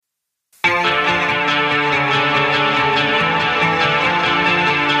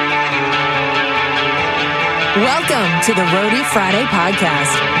Welcome to the Roadie Friday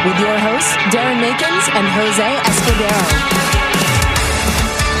podcast with your hosts, Darren Makins and Jose Escudero.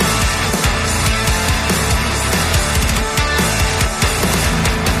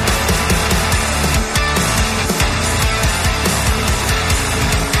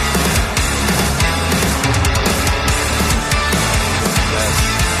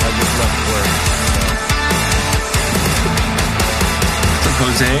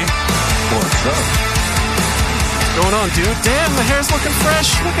 Jose, what's up? What's going on, dude? Damn, the hair's looking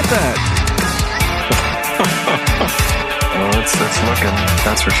fresh. Look at that. Oh, it's looking,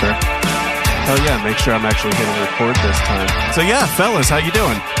 that's for sure. Hell yeah, make sure I'm actually hitting record this time. So yeah, fellas, how you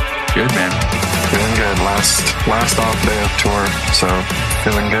doing? Good, man. Feeling good. Last off day of tour, so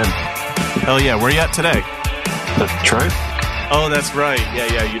feeling good. Hell yeah, where you at today? Detroit? Oh, that's right.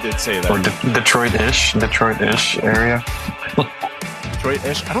 Yeah, you did say that. Or Detroit-ish area.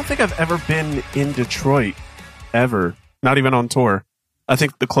 Detroit-ish? I don't think I've ever been in Detroit, ever. Not even on tour. I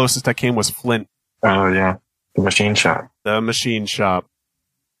think the closest I came was Flint. Oh, yeah. The machine shop.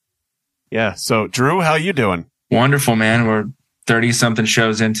 Yeah, so Drew, how you doing? Wonderful, man. We're 30-something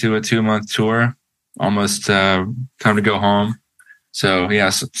shows into a 2-month tour. Almost time to go home. So, yeah,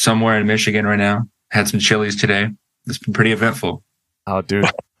 somewhere in Michigan right now. Had some Chili's today. It's been pretty eventful. Oh, dude.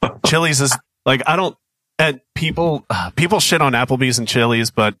 Chili's is, like, I don't... And people shit on Applebee's and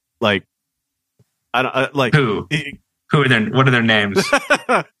Chili's, but like, I don't like who are their, what are their names?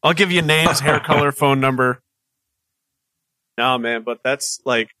 I'll give you names, hair color, phone number. No, man, but that's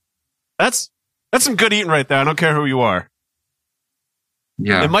some good eating right there. I don't care who you are.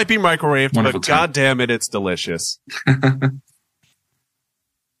 Yeah, it might be microwaved, but god damn it, it's delicious.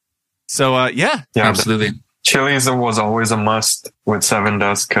 So, yeah, absolutely. Chili's was always a must with Seven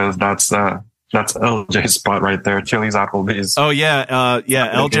Dust because that's LJ's spot right there. Chili's, Applebee's. Oh yeah,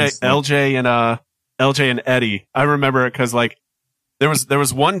 LJ and Eddie. I remember it because like there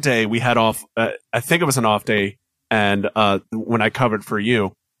was one day we had off. I think it was an off day, and when I covered for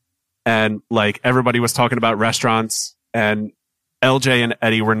you, and like everybody was talking about restaurants, and LJ and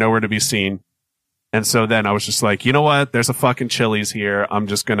Eddie were nowhere to be seen, and so then I was just like, you know what? There's a fucking Chili's here. I'm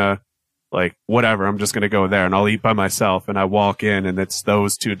just gonna. Like, whatever, I'm just going to go there and I'll eat by myself. And I walk in and it's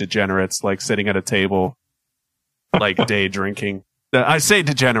those two degenerates, like, sitting at a table, like, day drinking. I say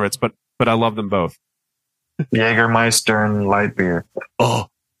degenerates, but I love them both. Jägermeister and light beer. Oh,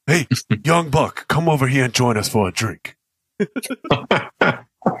 hey, young buck, come over here and join us for a drink. Hell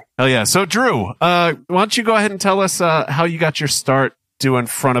yeah. So, Drew, why don't you go ahead and tell us how you got your start doing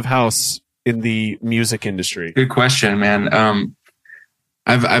front of house in the music industry? Good question, man.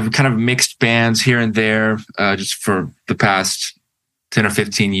 I've kind of mixed bands here and there just for the past 10 or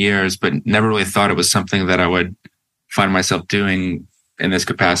 15 years, but never really thought it was something that I would find myself doing in this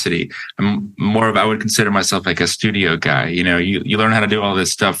capacity. I would consider myself like a studio guy. You know, you learn how to do all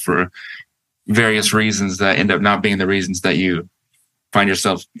this stuff for various reasons that end up not being the reasons that you find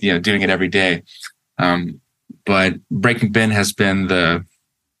yourself, you know, doing it every day. But Breaking Ben has been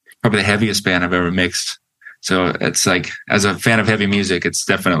probably the heaviest band I've ever mixed. So it's like, as a fan of heavy music, it's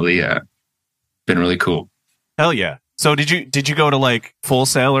definitely been really cool. Hell yeah! So did you go to like Full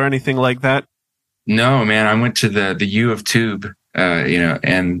Sail or anything like that? No, man. I went to the U of Tube,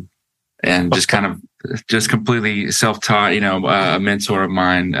 and just kind of just completely self-taught. You know, a mentor of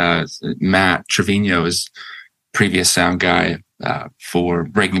mine, Matt Trevino, is previous sound guy for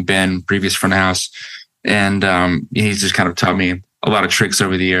Breaking Ben, previous front of house, and he's just kind of taught me a lot of tricks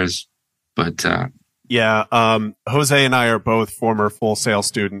over the years. But yeah, Jose and I are both former Full Sail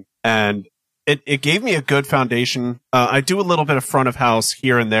students, and it gave me a good foundation. I do a little bit of front of house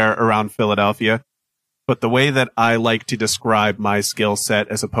here and there around Philadelphia, but the way that I like to describe my skill set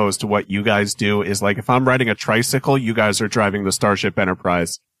as opposed to what you guys do is like if I'm riding a tricycle, you guys are driving the Starship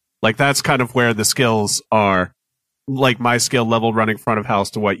Enterprise. Like that's kind of where the skills are, like my skill level running front of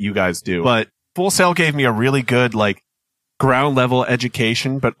house to what you guys do. But Full Sail gave me a really good like ground level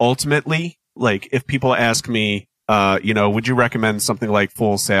education, but ultimately, like if people ask me, would you recommend something like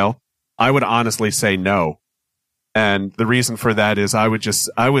Full Sail? I would honestly say no. And the reason for that is I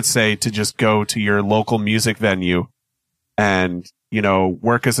would say to just go to your local music venue and,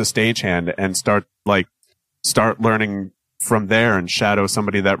 work as a stagehand and start learning from there and shadow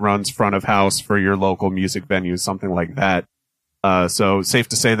somebody that runs front of house for your local music venue, something like that. So safe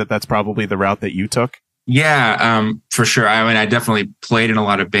to say that that's probably the route that you took. Yeah, for sure. I mean, I definitely played in a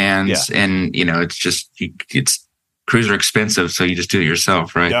lot of bands, and it's crews are expensive, so you just do it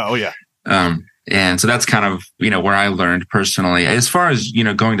yourself, right? Yeah. Oh yeah. And so that's kind of where I learned personally. As far as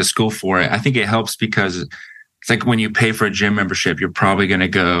going to school for it, I think it helps because it's like when you pay for a gym membership, you're probably going to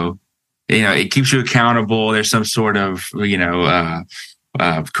go it keeps you accountable. There's some sort of,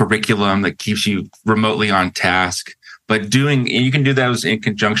 curriculum that keeps you remotely on task. But you can do those in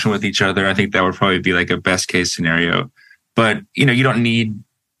conjunction with each other. I think that would probably be like a best case scenario. But, you don't need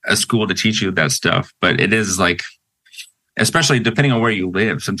a school to teach you that stuff. But it is like, especially depending on where you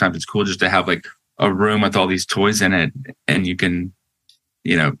live, sometimes it's cool just to have like a room with all these toys in it and you can,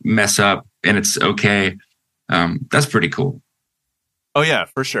 mess up and it's okay. That's pretty cool. Oh yeah,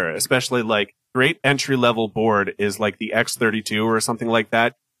 for sure. Especially like great entry level board is like the X32 or something like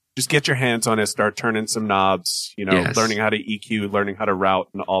that. Just get your hands on it, start turning some knobs, Yes. learning how to EQ, learning how to route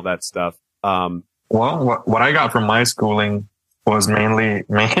and all that stuff. Well, what I got from my schooling was mainly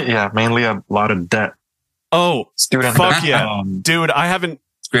a lot of debt. Oh, Student fuck debt. yeah. Dude, I haven't.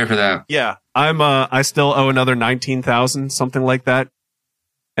 It's great for that. Yeah, I still owe another 19,000, something like that.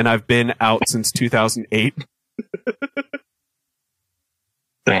 And I've been out since 2008.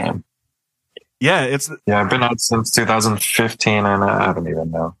 Damn. Yeah, I've been out since 2015 and I don't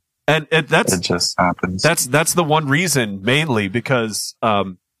even know. And It just happens. that's the one reason mainly because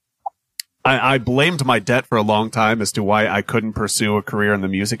I blamed my debt for a long time as to why I couldn't pursue a career in the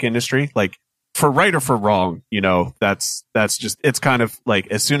music industry. Like for right or for wrong, that's just, it's kind of like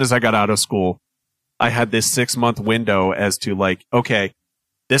as soon as I got out of school, I had this 6-month window as to like, okay,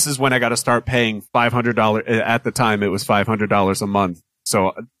 this is when I got to start paying $500. At the time, it was $500 a month.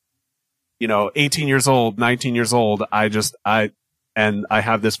 So, 18 years old, 19 years old, I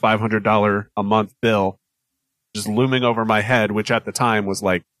have this $500 a month bill just looming over my head, which at the time was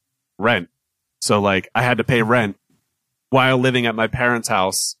like rent. So like I had to pay rent while living at my parents'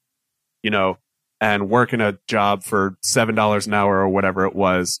 house, and working a job for $7 an hour or whatever it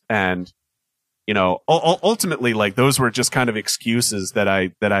was. And, ultimately like those were just kind of excuses that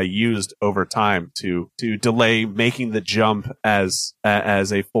I used over time to delay making the jump as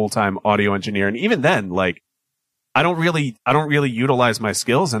a full-time audio engineer. And even then, like, I don't really utilize my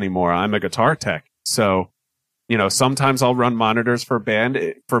skills anymore. I'm a guitar tech. So, sometimes I'll run monitors for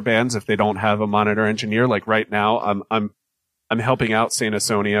bands if they don't have a monitor engineer. Like right now, I'm helping out Saint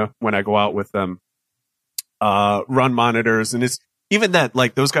Asonia when I go out with them, run monitors. And it's even that,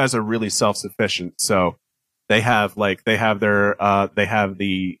 like, those guys are really self-sufficient. So they have the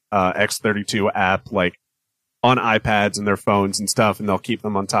X32 app, like on iPads and their phones and stuff, and they'll keep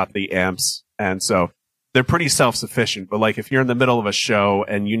them on top of the amps. And so they're pretty self-sufficient. But like if you're in the middle of a show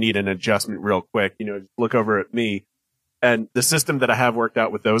and you need an adjustment real quick, just look over at me. And the system that I have worked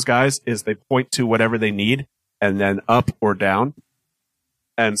out with those guys is they point to whatever they need and then up or down.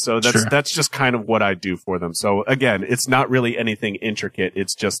 And so that's just kind of what I do for them. So again, it's not really anything intricate.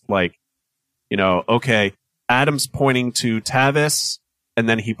 It's just like, okay, Adam's pointing to Tavis and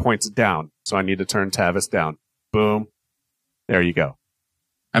then he points down. So I need to turn Tavis down. Boom. There you go.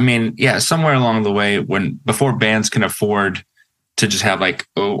 I mean, yeah, somewhere along the way, before bands can afford to just have like,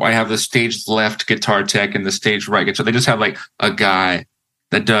 I have the stage left guitar tech and the stage right guitar. They just have like a guy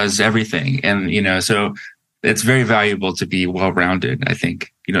that does everything. And, so it's very valuable to be well-rounded, I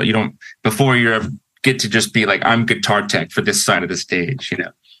think. You don't, before you get to just be like, I'm guitar tech for this side of the stage,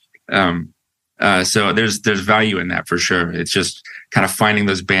 so there's value in that for sure. It's just kind of finding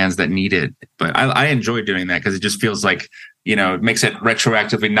those bands that need it. But I enjoy doing that because it just feels like, it makes it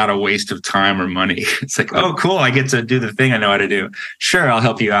retroactively not a waste of time or money. It's like, oh, cool, I get to do the thing I know how to do. Sure, I'll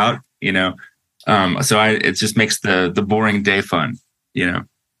help you out, So it just makes the boring day fun,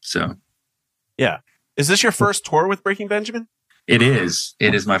 so. Yeah. Is this your first tour with Breaking Benjamin? It is.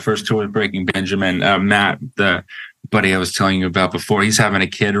 It is my first tour with Breaking Benjamin. Matt, the buddy I was telling you about before, he's having a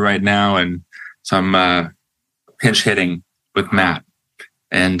kid right now. And so I'm pinch hitting with Matt.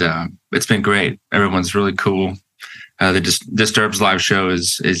 And it's been great. Everyone's really cool. The Disturbed's live show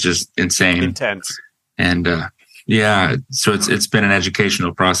is just insane. Intense. And so it's been an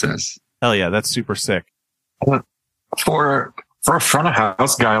educational process. Hell yeah, that's super sick. For a front of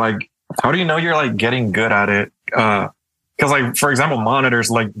house guy, like, how do you know you're like getting good at it? Because like, for example, monitors,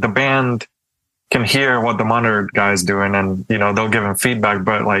 like the band can hear what the monitor guy's doing and, they'll give him feedback,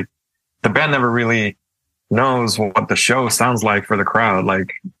 but like the band never really knows what the show sounds like for the crowd.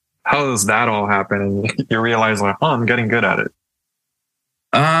 Like, how does that all happen? And you realize like, I'm getting good at it.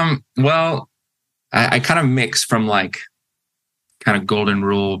 Well, I kind of mix from like kind of golden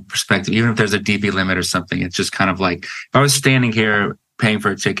rule perspective, even if there's a dB limit or something. It's just kind of like, if I was standing here paying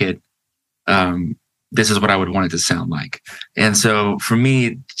for a ticket, this is what I would want it to sound like. And so for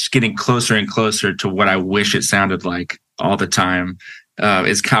me, just getting closer and closer to what I wish it sounded like all the time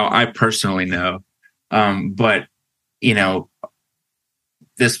is how I personally know. But,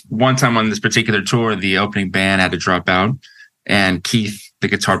 this one time on this particular tour, the opening band had to drop out. and Keith, the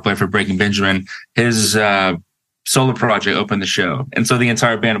guitar player for Breaking Benjamin, his solo project opened the show. And so the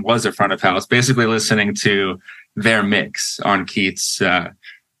entire band was at front of house, basically listening to their mix on Keith's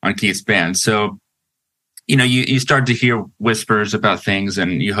band. So, you start to hear whispers about things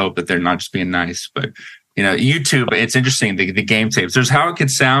and you hope that they're not just being nice. But, YouTube, it's interesting, the game tapes. There's how it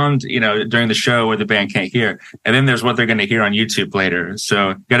could sound, during the show where the band can't hear. And then there's what they're going to hear on YouTube later.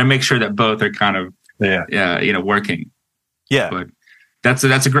 So got to make sure that both are kind of, working. Yeah. But that's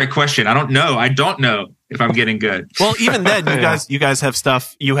a great question. I don't know if I'm getting good. Well, even then, you guys have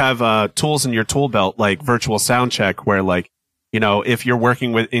stuff. You have tools in your tool belt, like virtual sound check, where if you're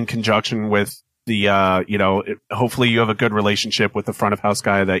working in conjunction with the, hopefully you have a good relationship with the front of house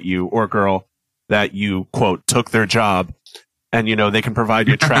guy or girl that you quote took their job, and they can provide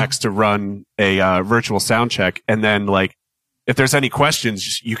you tracks to run a virtual sound check, and then if there's any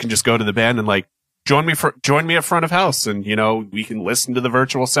questions, you can just go to the band and join me at front of house, and we can listen to the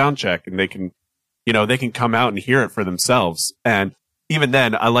virtual sound check, and they can come out and hear it for themselves. And even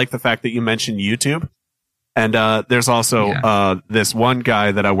then, I like the fact that you mentioned YouTube. And there's also this one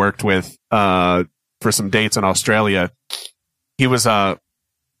guy that I worked with for some dates in Australia. He was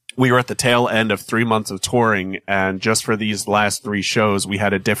we were at the tail end of 3 months of touring, and just for these last 3 shows, we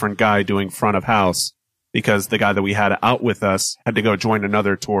had a different guy doing front of house because the guy that we had out with us had to go join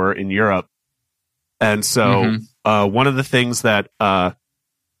another tour in Europe. And so one of the things that the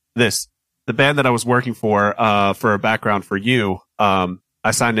band that I was working for a background for you,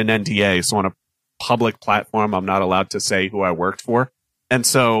 I signed an NDA. So on a public platform, I'm not allowed to say who I worked for. And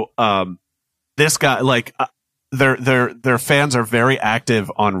so this guy, their fans are very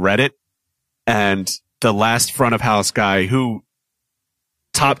active on Reddit. And the last front of house guy, who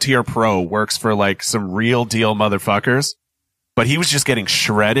top tier pro, works for some real deal motherfuckers, but he was just getting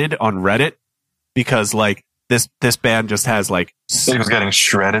shredded on Reddit. Because this band just has he was getting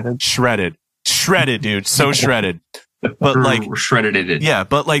shredded, dude, so shredded. But shredded it. Yeah,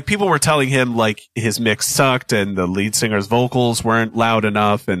 but people were telling him his mix sucked and the lead singer's vocals weren't loud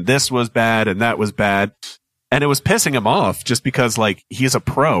enough, and this was bad and that was bad, and it was pissing him off just because he's a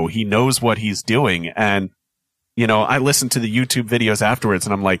pro, he knows what he's doing, and I listened to the YouTube videos afterwards,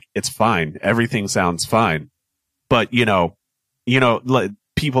 and I'm like, it's fine, everything sounds fine, but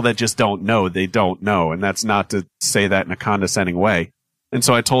people that just don't know, they don't know. And that's not to say that in a condescending way. And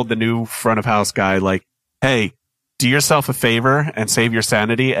so I told the new front of house guy, hey, do yourself a favor and save your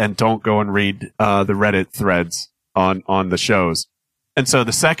sanity and don't go and read the Reddit threads on the shows. And so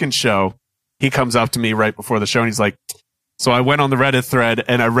the second show, he comes up to me right before the show and he's like, so I went on the Reddit thread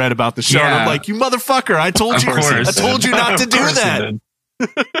and I read about the show. And I'm like, you motherfucker, I told you not to do that.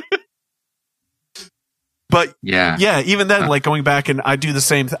 But even then, going back, and I do the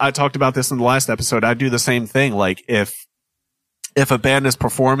same. I talked about this in the last episode. I do the same thing. If a band is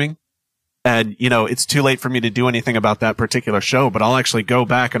performing, and it's too late for me to do anything about that particular show, but I'll actually go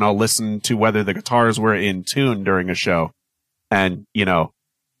back and I'll listen to whether the guitars were in tune during a show, and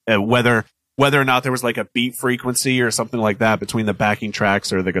whether or not there was a beat frequency or something like that between the backing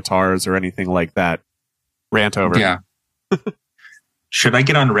tracks or the guitars or anything like that. Rant over. Yeah. Should I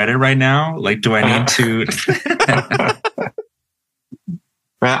get on Reddit right now? Do I need to?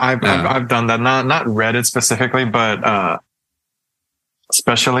 I've done that. Not Reddit specifically, but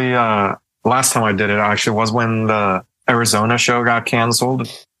especially last time I did it actually was when the Arizona show got canceled,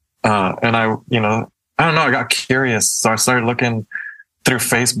 and I don't know, I got curious, so I started looking through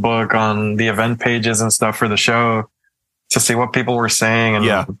Facebook on the event pages and stuff for the show to see what people were saying, and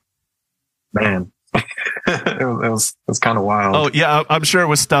man. it was kind of wild. Oh yeah, I'm sure it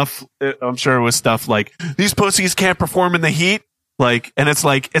was stuff. Like these pussies can't perform in the heat. And it's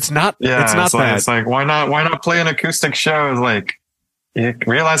not. Yeah, it's not that. It's why not play an acoustic show? You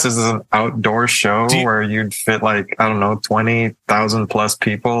realize this is an outdoor show where you'd fit 20,000 plus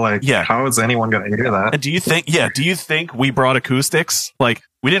people. How is anyone going to hear that? And do you think we brought acoustics? We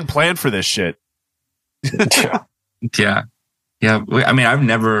didn't plan for this shit. Yeah. I mean, I've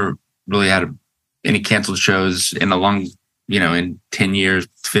never really had any canceled shows in a long, in 10 years,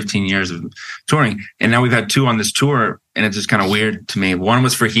 15 years of touring. And now we've had 2 on this tour, and it's just kind of weird to me. One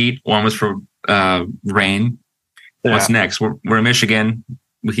was for heat, one was for rain. Yeah. What's next? We're in Michigan.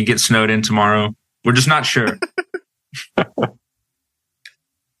 We could get snowed in tomorrow. We're just not sure.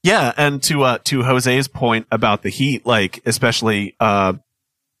 Yeah, and to Jose's point about the heat, especially I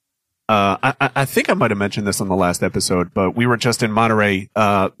think I might have mentioned this on the last episode, but we were just in Monterrey,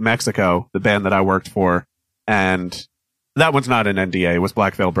 Mexico, the band that I worked for, and that one's not an NDA, it was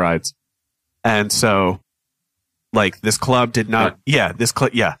Black Veil Brides. And so, this club did not, this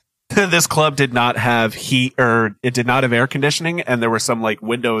this club did not have heat, or it did not have air conditioning, and there were some like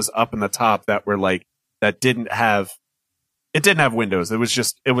windows up in the top that were like that didn't have windows. It was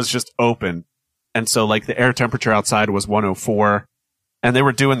just open. And so like the air temperature outside was 104, and they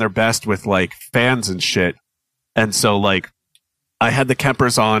were doing their best with like fans and shit. And so like I had the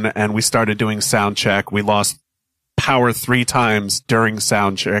Kempers on and we started doing sound check. We lost power 3 times during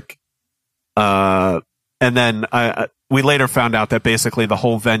sound check. And then we later found out that basically the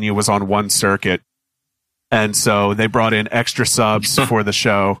whole venue was on one circuit. And so they brought in extra subs for the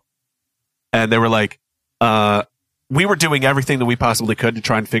show. And they were like, we were doing everything that we possibly could to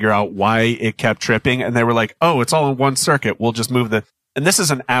try and figure out why it kept tripping. And they were like, oh, it's all in one circuit. We'll just move and this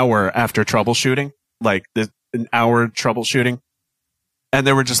is an hour after troubleshooting, like an hour troubleshooting. And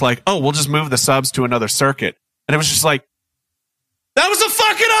they were just like, oh, we'll just move the subs to another circuit. And it was just like, that was a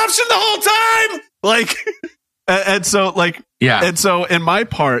fucking option the whole time. Like, and so like, yeah. And so in my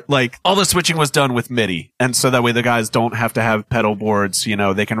part, like all the switching was done with MIDI. And so that way the guys don't have to have pedal boards,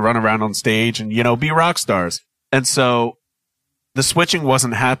 they can run around on stage and, be rock stars. And so the switching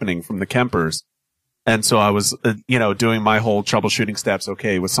wasn't happening from the Kempers. And so I was, doing my whole troubleshooting steps.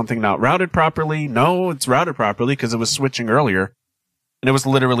 Okay, was something not routed properly? No, it's routed properly because it was switching earlier. And it was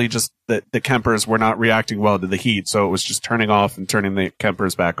literally just that the Kempers were not reacting well to the heat. So it was just turning off and turning the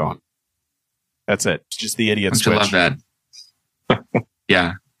Kempers back on. That's it. It's just the idiot switch. I love that.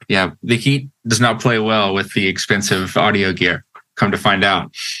 Yeah. Yeah. The heat does not play well with the expensive audio gear. Come to find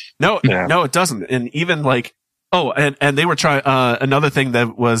out. No, it doesn't. And even like, and they were trying, another thing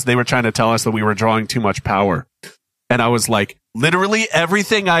that was, they were trying to tell us that we were drawing too much power. And I was like, literally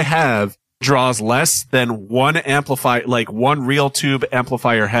everything I have draws less than one amplifier, like one real tube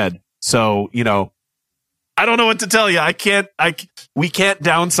amplifier head. So, I don't know what to tell you. We can't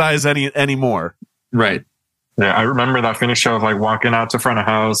downsize any more. Right. Yeah. I remember that finish show of like walking out to front of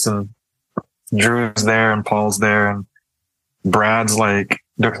house and Drew's there and Paul's there and Brad's like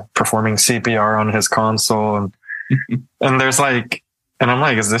performing CPR on his console and there's like, and I'm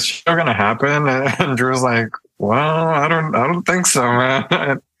like, is this show gonna happen? And Drew's like, well, I don't think so,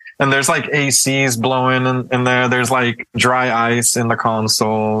 man. And there's like ACs blowing in there. There's like dry ice in the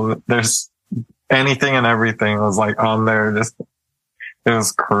console. There's anything and everything was like on there. It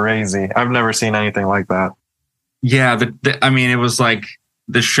was crazy. I've never seen anything like that. Yeah. It was like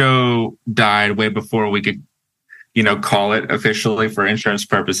the show died way before we could, call it officially for insurance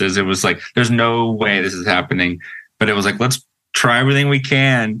purposes. It was like, there's no way this is happening. But it was like, let's try everything we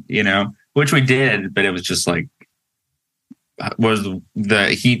can, which we did. But it was just like,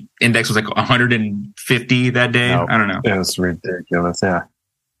 the heat index was like 150 that day? No, I don't know. It was ridiculous. Yeah.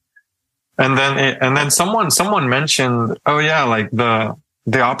 And then someone mentioned, oh yeah, like the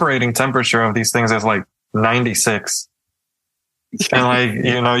operating temperature of these things is like 96. And like,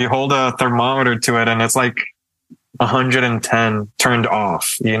 you hold a thermometer to it and it's like 110 turned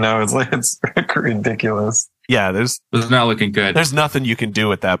off, it's ridiculous. Yeah, there's not looking good. There's nothing you can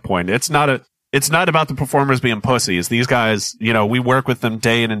do at that point. It's not about the performers being pussies. These guys, we work with them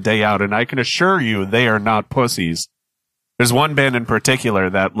day in and day out, and I can assure you they are not pussies. There's one band in particular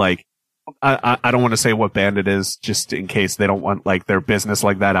that like, I don't want to say what band it is just in case they don't want like their business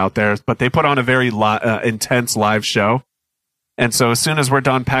like that out there, but they put on a very intense live show. And so as soon as we're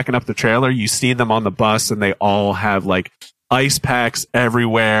done packing up the trailer, you see them on the bus and they all have like ice packs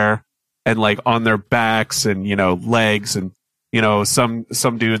everywhere and like on their backs and, legs and, some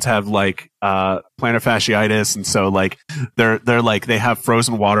dudes have like, plantar fasciitis. And so like, they're like, they have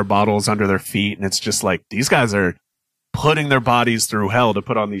frozen water bottles under their feet. And it's just like, these guys are putting their bodies through hell to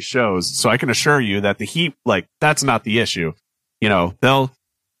put on these shows. So I can assure you that the heat, like, that's not the issue.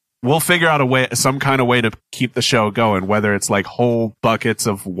 We'll figure out some kind of way to keep the show going, whether it's like whole buckets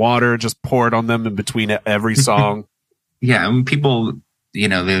of water just poured on them in between every song. Yeah. I mean, people,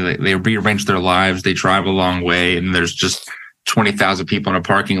 they rearrange their lives. They drive a long way and there's just 20,000 people in a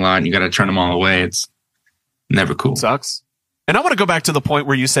parking lot and you got to turn them all away. It's never cool. It sucks. And I want to go back to the point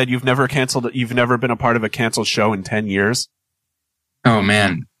where you said you've never been a part of a canceled show in 10 years. Oh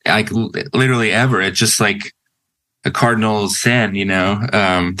man. Like literally ever. It's just like a cardinal sin,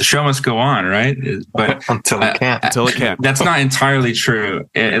 the show must go on, right? But until it can't. That's not entirely true.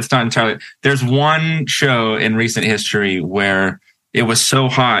 It's not entirely. There's one show in recent history where it was so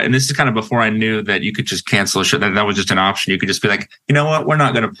hot, and this is kind of before I knew that you could just cancel a show. That was just an option. You could just be like, you know what, we're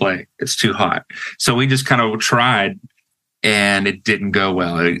not going to play. It's too hot. So we just kind of tried, and it didn't go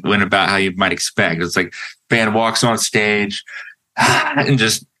well. It went about how you might expect. It's like band walks on stage and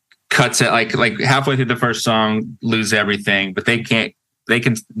just cuts it like halfway through the first song, lose everything, but they can't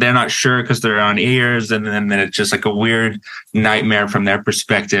they're not sure because they're on ears, and then it's just like a weird nightmare from their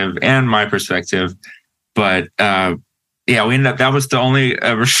perspective and my perspective. But we ended up, that was the only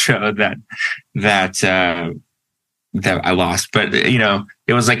ever show that I lost. But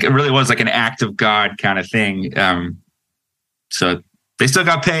it really was like an act of God kind of thing. So they still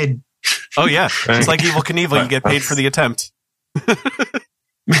got paid. Oh yeah, it's like Evel Knievel. You get paid for the attempt.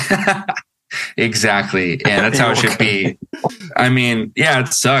 Exactly, and that's how it should be. I mean, yeah, it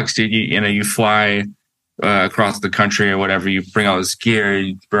sucks, dude. You fly across the country or whatever. You bring all this gear,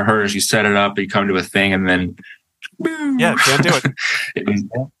 you rehearse, you set it up, you come to a thing, and then yeah, can't do it. It was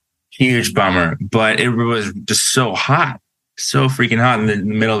a huge bummer, but it was just so hot, so freaking hot in the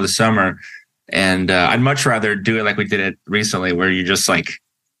middle of the summer. And I'd much rather do it like we did it recently, where you just like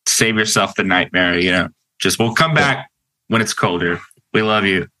save yourself the nightmare. Just we'll come back when it's colder. We love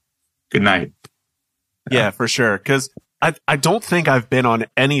you. Good night. Yeah, for sure. Because I don't think I've been on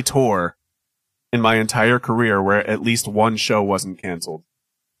any tour in my entire career where at least one show wasn't canceled.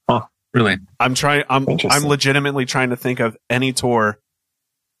 Huh? Really? I'm legitimately trying to think of any tour.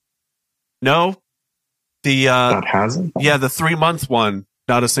 No, that hasn't. Yeah, the 3-month one.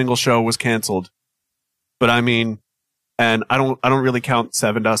 Not a single show was canceled. But I mean, and I don't really count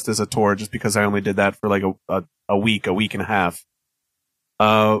Seven Dust as a tour just because I only did that for like a week and a half.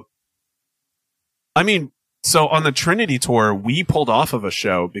 I mean, so on the Trinity tour, we pulled off of a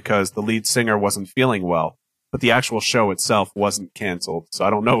show because the lead singer wasn't feeling well, but the actual show itself wasn't canceled. So I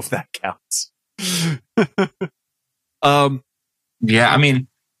don't know if that counts. Yeah, I mean,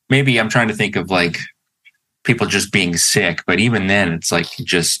 maybe I'm trying to think of like people just being sick, but even then it's like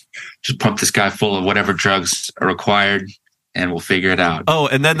just pump this guy full of whatever drugs are required and we'll figure it out. Oh,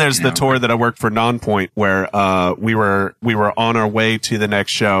 and then there's the tour that I worked for, Nonpoint, where we were on our way to the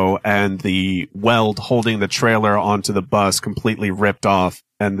next show, and the weld holding the trailer onto the bus completely ripped off,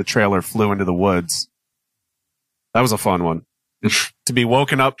 and the trailer flew into the woods. That was a fun one. To be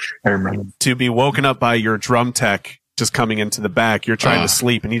woken up by your drum tech just coming into the back. You're trying to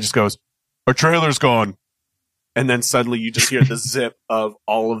sleep, and he just goes, "Our trailer's gone," and then suddenly you just hear the zip of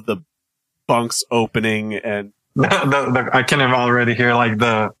all of the bunks opening and. I can already hear like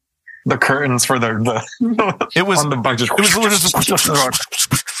the curtains for the it was on the bus. It was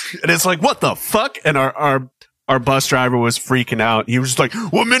and it's like, what the fuck? And our bus driver was freaking out. He was just like,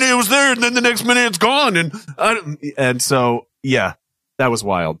 one minute it was there, and then the next minute it's gone. And so yeah, that was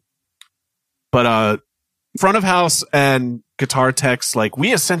wild. But front of house and guitar techs, like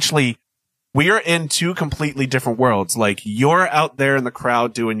we are in two completely different worlds. Like you're out there in the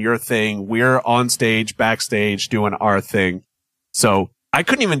crowd doing your thing. We're on stage, backstage doing our thing. So I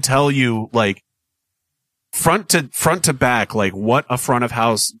couldn't even tell you like front to back, like what a front of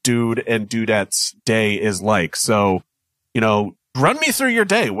house dude and dudette's day is like. So, run me through your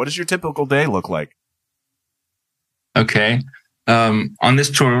day. What does your typical day look like? Okay. On this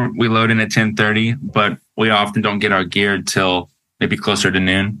tour, we load in at 10:30, but we often don't get our gear till maybe closer to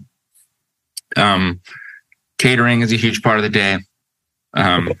noon. Catering is a huge part of the day.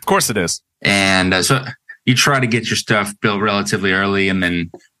 Of course it is. And so you try to get your stuff built relatively early and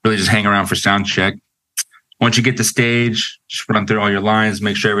then really just hang around for sound check. Once you get to stage, just run through all your lines,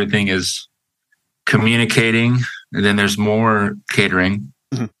 make sure everything is communicating. And then there's more catering.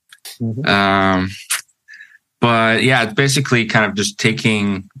 Mm-hmm. But yeah, it's basically kind of just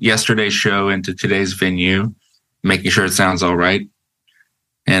taking yesterday's show into today's venue, making sure it sounds all right.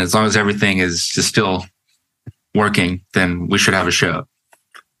 And as long as everything is just still working, then we should have a show.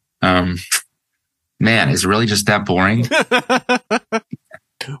 Man, is it really just that boring?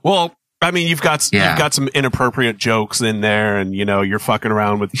 Well, I mean, you've got some inappropriate jokes in there, and you're fucking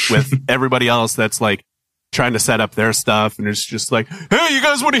around with everybody else that's like trying to set up their stuff, and it's just like, hey, you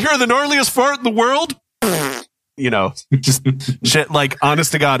guys want to hear the gnarliest fart in the world? Just shit. Like,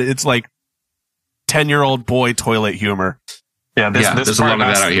 honest to God, it's like 10-year-old boy toilet humor. Yeah, this there's a lot of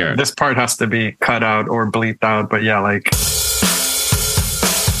that out here. This part has to be cut out or bleeped out, but yeah, like.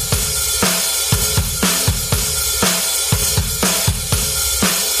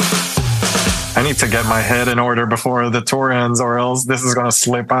 I need to get my head in order before the tour ends, or else this is going to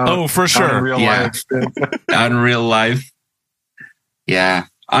slip out. Oh, for sure. Out in real life. Out in real life. Yeah.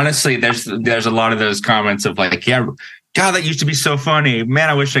 Honestly, there's a lot of those comments of like, yeah, God, that used to be so funny. Man,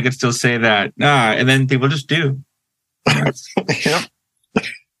 I wish I could still say that. And then people just do. Yep.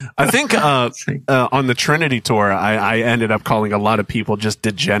 I think on the Trinity tour, I ended up calling a lot of people just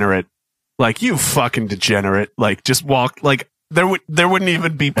degenerate. Like, you fucking degenerate. Like, just walk. Like, there wouldn't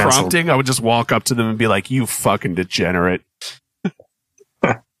even be prompting. I would just walk up to them and be like, you fucking degenerate.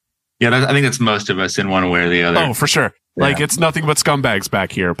 Yeah, I think that's most of us in one way or the other. Oh, for sure. Yeah. Like, it's nothing but scumbags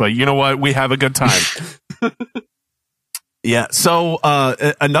back here, but you know what? We have a good time. Yeah. So,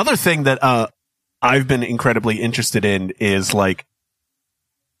 another thing that, I've been incredibly interested in is like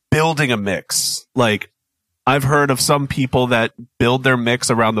building a mix. Like, I've heard of some people that build their mix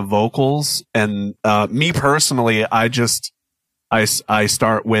around the vocals, and, me personally, I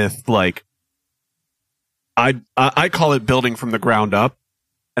start with like, I call it building from the ground up,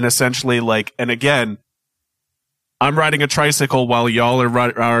 and essentially like, and again, I'm riding a tricycle while y'all are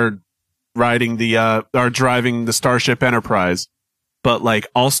riding are driving the Starship Enterprise. But like,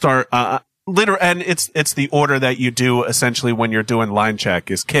 I'll start, and it's the order that you do essentially when you're doing line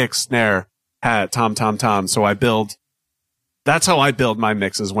check is kick, snare, hat, tom, tom, tom. So that's how I build my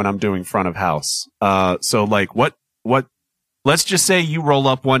mixes when I'm doing front of house. So like let's just say you roll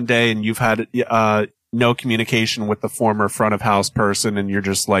up one day and you've had, no communication with the former front of house person, and you're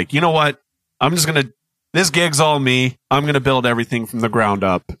just like, you know what? This gig's all me. I'm going to build everything from the ground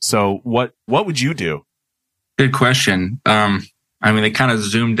up. So what would you do? Good question. I mean, the kind of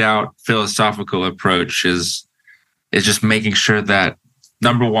zoomed out philosophical approach is just making sure that,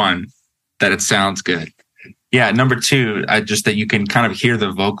 number one, that it sounds good. Yeah. Number two, that you can kind of hear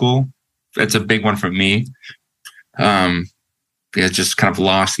the vocal. That's a big one for me. It's just kind of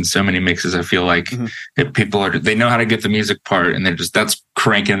lost in so many mixes. I feel like people they know how to get the music part, and that's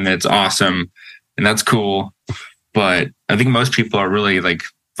cranking. That's awesome. And that's cool. But I think most people are really like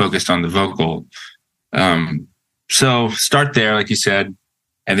focused on the vocal. So start there, like you said,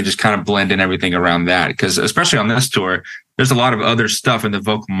 and then just kind of blend in everything around that. Because especially on this tour, there's a lot of other stuff in the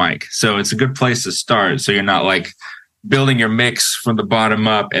vocal mic. So it's a good place to start. So you're not like building your mix from the bottom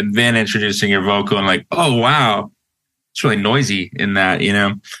up and then introducing your vocal and like, oh, wow, it's really noisy in that, you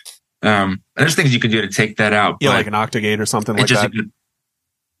know? There's things you could do to take that out. Yeah, like an octagate or something like that.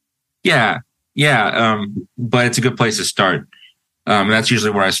 Yeah. But it's a good place to start. That's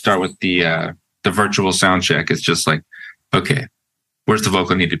usually where I start with the virtual sound check. It's just like, okay, where's the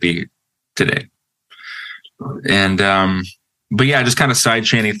vocal need to be today? And, but yeah, just kind of side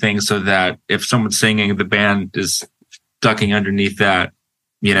chaining things so that if someone's singing, the band is ducking underneath that,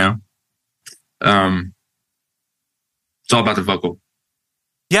 you know? It's all about the vocal.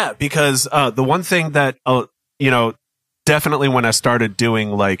 Yeah, because, the one thing that, definitely when I started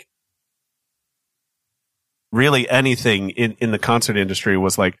doing like, really anything in the concert industry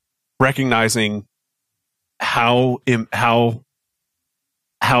was like recognizing how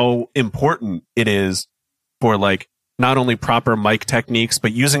important it is for like not only proper mic techniques,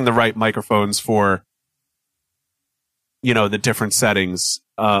 but using the right microphones for, the different settings,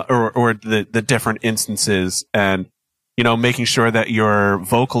 or the different instances, and, making sure that your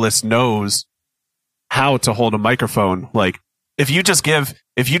vocalist knows how to hold a microphone. Like, if you just give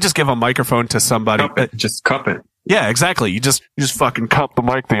a microphone to somebody, just cup it. Yeah, exactly. You just fucking cup the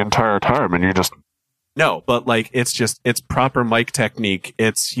mic the entire time, and no, but like, it's proper mic technique.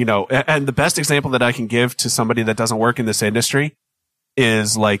 It's, and the best example that I can give to somebody that doesn't work in this industry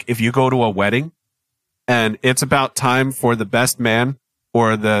is like, if you go to a wedding and it's about time for the best man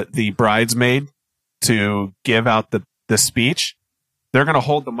or the bridesmaid to give out the speech, they're going to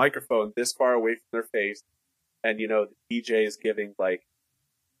hold the microphone this far away from their face. And, the DJ is giving like,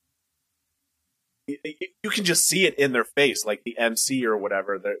 you can just see it in their face, like the MC or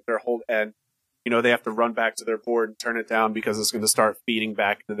whatever, they're holding, and, they have to run back to their board and turn it down because it's going to start feeding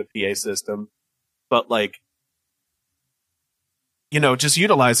back into the PA system. But like, just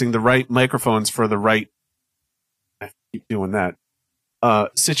utilizing the right microphones for the right, I keep doing that,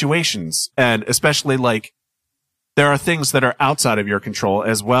 situations. And especially like, there are things that are outside of your control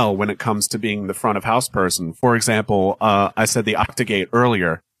as well when it comes to being the front of house person. For example, I said the octagate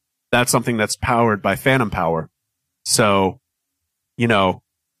earlier. That's something that's powered by phantom power. So,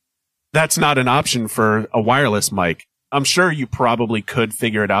 that's not an option for a wireless mic. I'm sure you probably could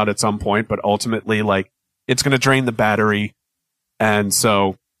figure it out at some point, but ultimately, like, it's going to drain the battery. And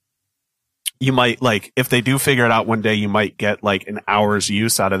so you might, like, if they do figure it out one day, you might get like an hour's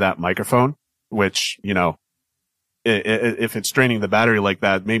use out of that microphone, which, if it's draining the battery like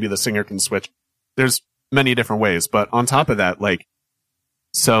that, maybe the singer can switch. There's many different ways, but on top of that, like,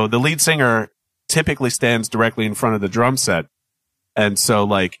 so the lead singer typically stands directly in front of the drum set. And so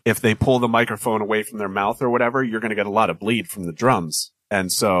like, if they pull the microphone away from their mouth or whatever, you're going to get a lot of bleed from the drums.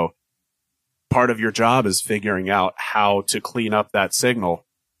 And so part of your job is figuring out how to clean up that signal,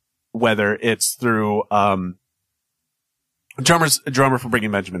 whether it's through, drummer for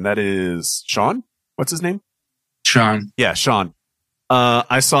Breaking Benjamin. That is Sean. What's his name? Sean. Yeah, Sean.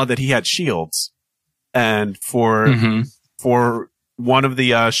 I saw that he had shields, and for one of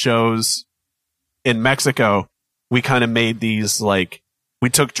the shows in Mexico, we kind of made these, like, we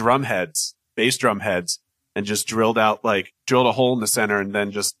took drum heads, bass drum heads, and just drilled a hole in the center and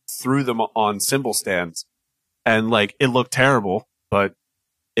then just threw them on cymbal stands. And like, it looked terrible, but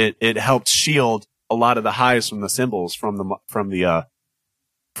it helped shield a lot of the highs from the cymbals from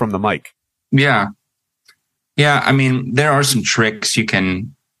the mic. Yeah. Yeah. I mean, there are some tricks you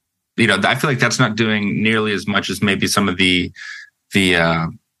can, I feel like that's not doing nearly as much as maybe some of the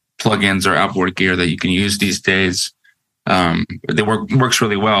plugins or outboard gear that you can use these days. They works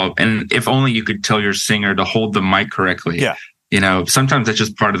really well. And if only you could tell your singer to hold the mic correctly. Yeah. Sometimes that's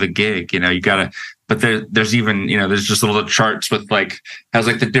just part of the gig, you gotta, but there's even, there's just little charts with has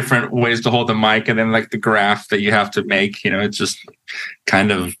the different ways to hold the mic and then the graph that you have to make, it's just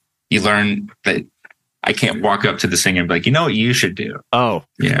kind of, you learn that I can't walk up to the singer and be like, you know what you should do? Oh,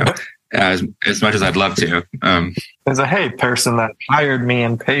 as much as I'd love to. There's a hey person that hired me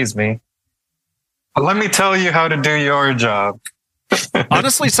and pays me. Let me tell you how to do your job.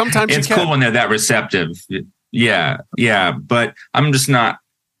 Honestly, sometimes it's cool when they're that receptive. Yeah. But I'm just not,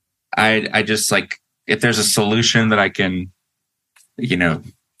 I just if there's a solution that I can,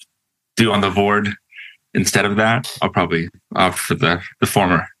 do on the board instead of that, I'll probably opt for the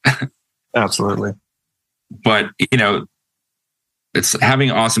former. Absolutely. But, it's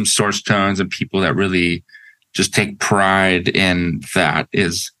having awesome source tones and people that really just take pride in that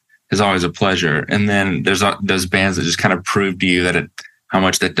is always a pleasure. And then there's those bands that just kind of prove to you that how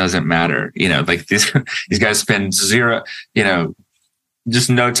much that doesn't matter. These guys spend zero, just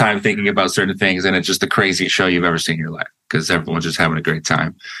no time thinking about certain things. And it's just the craziest show you've ever seen in your life because everyone's just having a great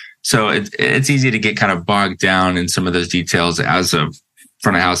time. So it's easy to get kind of bogged down in some of those details as a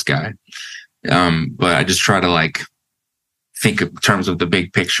front of house guy. But I just try to think in terms of the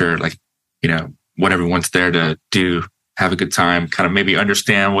big picture, what everyone's there to do, have a good time, kind of maybe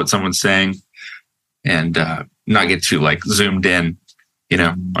understand what someone's saying and not get too zoomed in,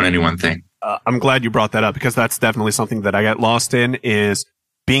 on any one thing. I'm glad you brought that up because that's definitely something that I get lost in is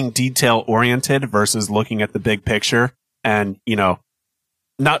being detail oriented versus looking at the big picture and,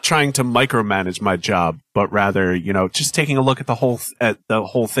 not trying to micromanage my job, but rather, just taking a look at the whole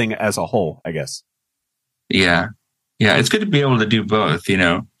thing as a whole, I guess. Yeah. Yeah. It's good to be able to do both,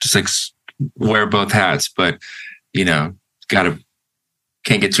 just wear both hats, but, can't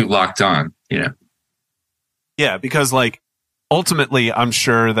get too locked on, Yeah. Because ultimately I'm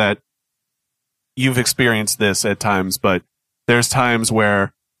sure that you've experienced this at times, but there's times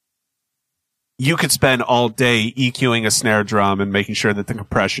where you could spend all day EQing a snare drum and making sure that the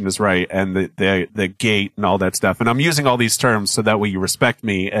compression is right and the gate and all that stuff. And I'm using all these terms so that way you respect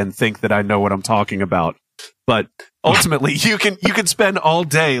me and think that I know what I'm talking about. But ultimately you can spend all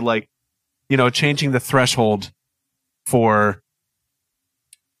day changing the threshold for,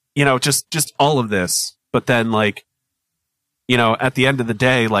 just all of this. But then at the end of the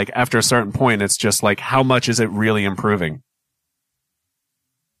day, after a certain point, it's just how much is it really improving?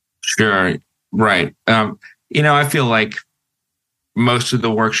 Sure. Right. I feel like most of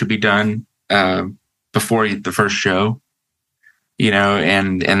the work should be done before the first show,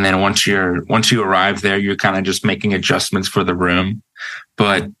 and then once you arrive there, you're kind of just making adjustments for the room.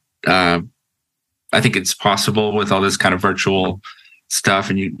 But I think it's possible with all this kind of virtual stuff,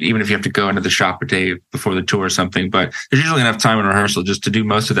 and even if you have to go into the shop a day before the tour or something, but there's usually enough time in rehearsal just to do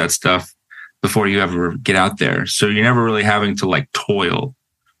most of that stuff before you ever get out there. So you're never really having to toil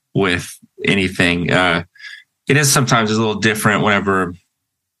with anything. It is sometimes a little different whenever,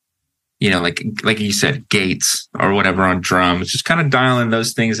 like you said, gates or whatever on drums, just kind of dialing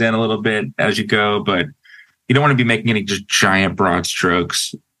those things in a little bit as you go, but you don't want to be making any just giant broad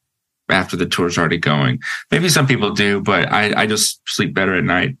strokes after the tour's already going. Maybe some people do, but I just sleep better at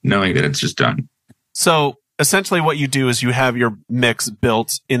night knowing that it's just done. So essentially what you do is you have your mix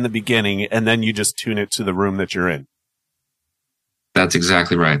built in the beginning and then you just tune it to the room that you're in. That's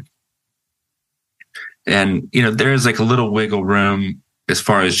exactly right. And, there is a little wiggle room as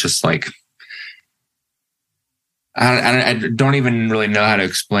far as just I don't even really know how to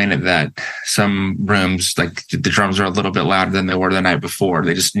explain it, that some rooms, the drums are a little bit louder than they were the night before.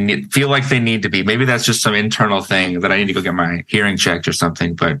 They just feel like they need to be. Maybe that's just some internal thing that I need to go get my hearing checked or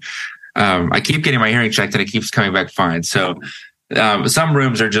something. But I keep getting my hearing checked and it keeps coming back fine. So some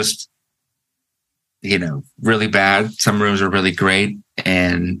rooms are just, really bad. Some rooms are really great.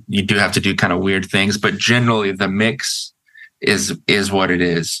 And you do have to do kind of weird things. But generally, the mix is what it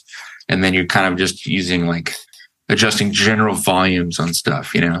is. And then you're kind of just using adjusting general volumes on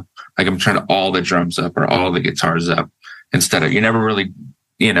stuff, I'm trying to all the drums up or all the guitars up instead of, you're never really,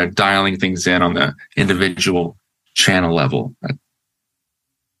 dialing things in on the individual channel level.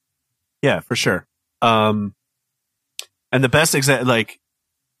 Yeah, for sure. And the best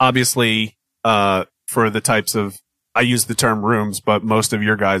obviously, for the types of, I use the term rooms, but most of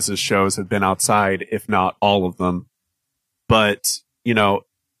your guys' shows have been outside, if not all of them. But,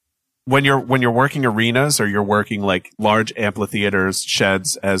 when you're working arenas or you're working like large amphitheaters,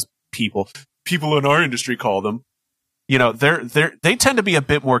 sheds, as people in our industry call them, they tend to be a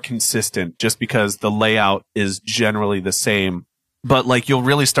bit more consistent just because the layout is generally the same. But like, you'll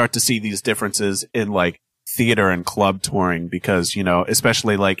really start to see these differences in like theater and club touring because,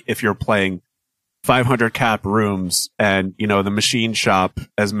 especially like if you're playing 500 cap rooms and, the machine shop,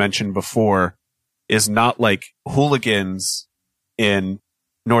 as mentioned before, is not like Hooligans in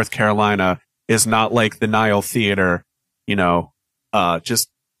North Carolina, is not like the Nile Theater, just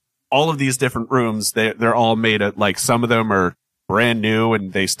all of these different rooms. They're all made at like, some of them are brand new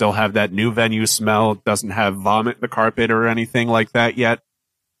and they still have that new venue smell. It doesn't have vomit in the carpet or anything like that yet.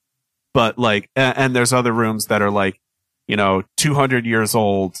 But like, and there's other rooms that are like, 200 years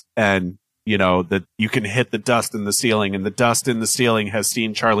old and, that you can hit the dust in the ceiling and the dust in the ceiling has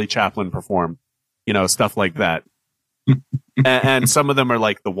seen Charlie Chaplin perform, stuff like that. and some of them are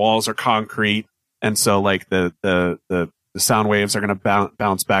like the walls are concrete. And so like the sound waves are going to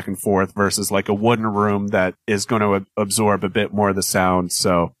bounce back and forth versus like a wooden room that is going to absorb a bit more of the sound.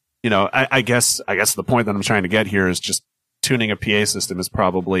 So, I guess the point that I'm trying to get here is just tuning a PA system is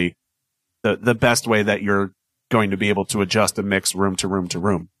probably the best way that you're going to be able to adjust a mix room to room to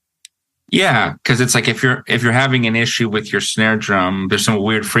room. Yeah, because it's like if you're having an issue with your snare drum, there's some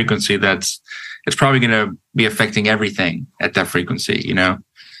weird frequency it's probably going to be affecting everything at that frequency,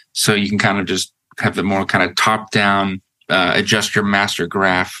 So you can kind of just have the more kind of top down, adjust your master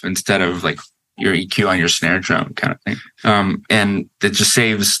graph instead of like your EQ on your snare drum kind of thing. And it just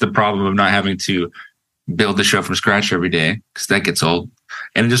saves the problem of not having to build the show from scratch every day because that gets old.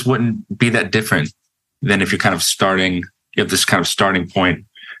 And it just wouldn't be that different than if you're kind of starting, you have this kind of starting point,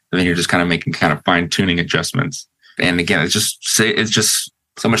 and then you're just kind of making kind of fine tuning adjustments. And again, it's just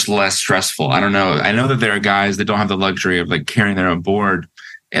so much less stressful. I don't know. I know that there are guys that don't have the luxury of like carrying their own board.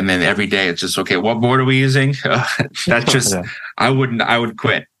 And then every day it's just, okay, what board are we using? That's just, yeah. I would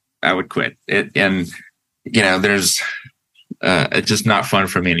quit. There's, it's just not fun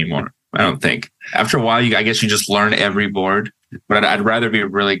for me anymore. I don't think. After a while, I guess you just learn every board, but I'd rather be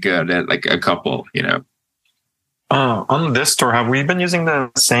really good at like a couple, On this tour, have we been using the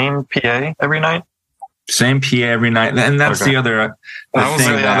same PA every night? Same PA every night. And that's the other thing.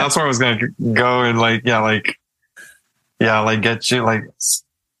 That's where I was going to go and get you,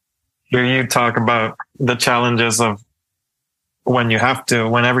 hear you talk about the challenges of when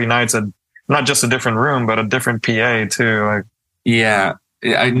every night's not just a different room, but a different PA too. Yeah.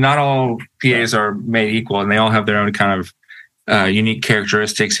 Not all PAs are made equal and they all have their own kind of unique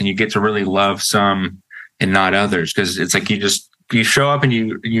characteristics, and you get to really love some and not others. Cause it's like you show up and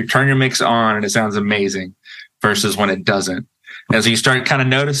you turn your mix on and it sounds amazing versus when it doesn't. And so you start kind of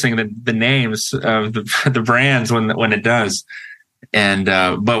noticing the names of the brands when it does. And,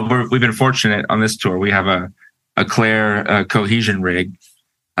 but we've been fortunate on this tour. We have a Claire cohesion rig.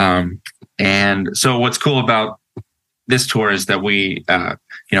 And so what's cool about this tour is that we,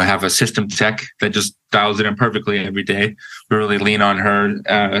 have a system tech that just dials it in perfectly every day. We really lean on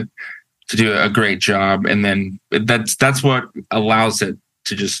her, to do a great job. And then that's what allows it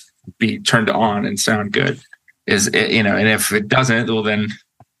to just be turned on and sound good and if it doesn't, well, then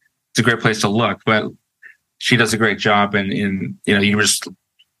it's a great place to look, but she does a great job. And you just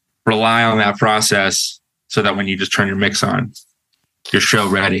rely on that process so that when you just turn your mix on, your show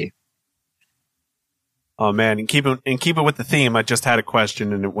ready. Oh man. And keep it with the theme. I just had a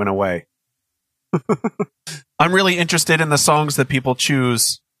question and it went away. I'm really interested in the songs that people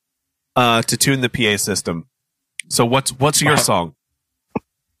choose to tune the PA system. So what's your song?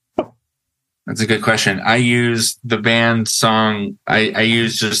 That's a good question. I use the band song. I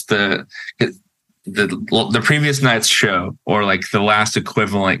use just the previous night's show, or like the last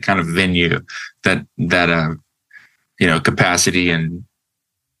equivalent kind of venue that capacity and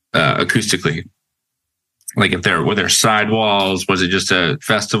acoustically. Like were there sidewalls? Was it just a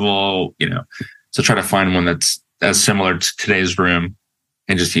festival? So try to find one that's as similar to today's room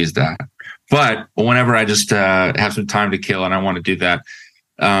and just use that. But whenever I just have some time to kill and I want to do that,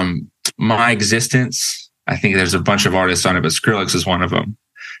 My Existence, I think there's a bunch of artists on it, but Skrillex is one of them.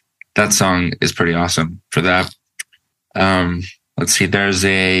 That song is pretty awesome for that. Let's see. There's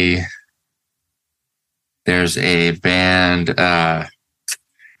a band. Dang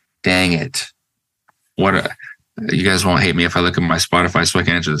it! You guys won't hate me if I look at my Spotify so I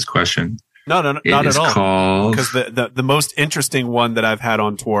can answer this question. No, not It at is all. called. Because the most interesting one that I've had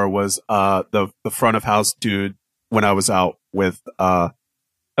on tour was the front of house dude when I was out with a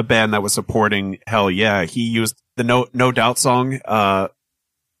band that was supporting Hell Yeah. He used the No Doubt song. Oh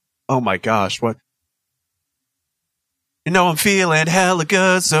my gosh, what? You know I'm feeling hella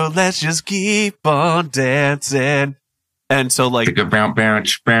good, so let's just keep on dancing. And so like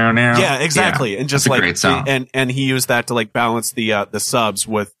yeah, exactly. And just That's a like great song. and he used that to like balance the subs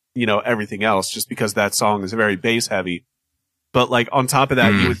with, you know, everything else, just because that song is very bass heavy. But like on top of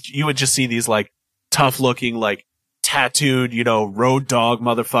that, you would just see these like tough looking, like tattooed, you know, road dog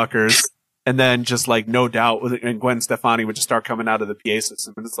motherfuckers. And then just like No Doubt and Gwen Stefani would just start coming out of the PA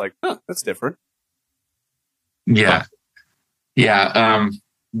system. And it's like, huh, that's different. Yeah. Yeah.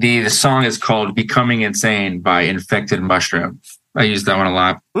 The song is called Becoming Insane by Infected Mushroom. I use that one a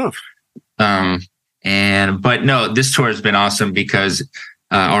lot. But no, this tour has been awesome because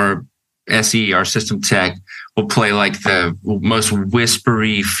our SE, our system tech, will play like the most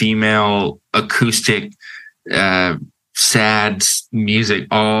whispery female acoustic sad music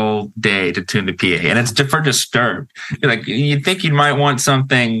all day to tune the PA. And it's for Disturbed. Like, you'd think you might want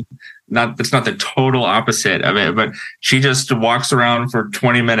something that's not the total opposite of it, but she just walks around for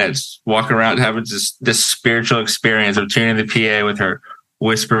 20 minutes, walking around having this spiritual experience of tuning the PA with her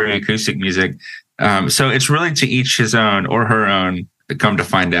whispering acoustic music. So it's really to each his own or her own, come to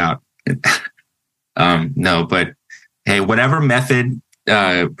find out. No, but hey, whatever method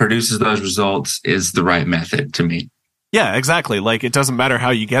produces those results is the right method to me. Yeah, exactly. Like, it doesn't matter how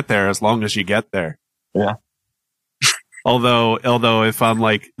you get there as long as you get there. Yeah. Although if I'm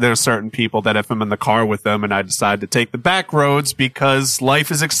like, there's certain people that if I'm in the car with them and I decide to take the back roads because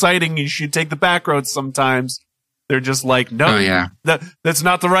life is exciting, you should take the back roads sometimes. They're just like, no, that's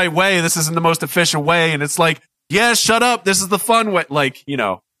not the right way. This isn't the most efficient way. And it's like, yeah, shut up. This is the fun way. Like, you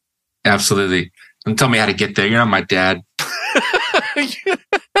know. Absolutely. Don't tell me how to get there. You're not my dad.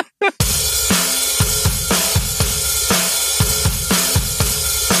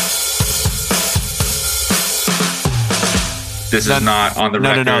 This is not on the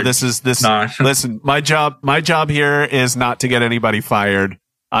record. No. This is. Listen, my job here is not to get anybody fired.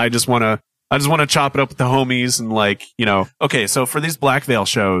 I just want to chop it up with the homies and, like, you know. Okay, so for these Black Veil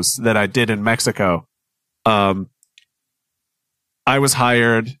shows that I did in Mexico, I was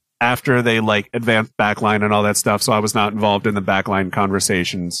hired after they like advanced backline and all that stuff, so I was not involved in the backline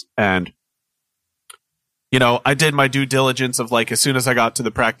conversations. And, you know, I did my due diligence of, like, as soon as I got to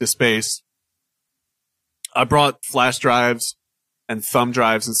the practice space, I brought flash drives and thumb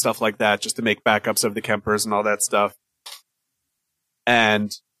drives and stuff like that just to make backups of the Kempers and all that stuff.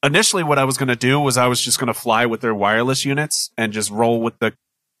 And initially what I was going to do was I was just going to fly with their wireless units and just roll with the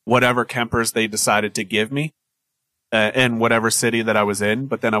whatever Kempers they decided to give me in whatever city that I was in.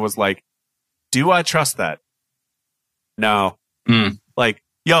 But then I was like, do I trust that? No. Like,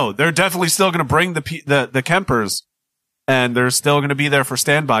 yo, they're definitely still going to bring the Kempers and they're still going to be there for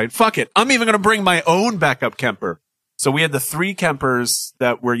standby. Fuck it. I'm even going to bring my own backup Kemper. So we had the 3 Kempers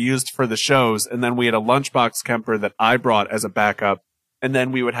that were used for the shows, and then we had a lunchbox Kemper that I brought as a backup, and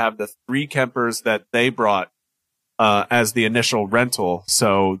then we would have the 3 Kempers that they brought as the initial rental.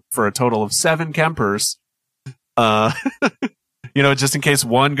 So for a total of 7 Kempers, you know, just in case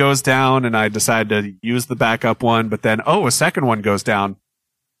one goes down and I decide to use the backup one, but then, a second one goes down.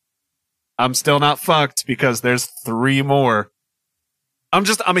 I'm still not fucked because there's 3 more. I'm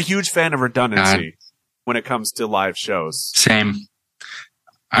a huge fan of redundancy when it comes to live shows. Same.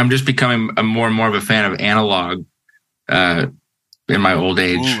 I'm just becoming more and more of a fan of analog in my old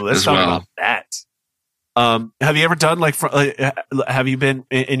age. Ooh, let's as talk well. about that. Have you ever done have you been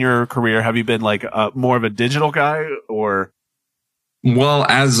in your career? Have you been like more of a digital guy or? Well,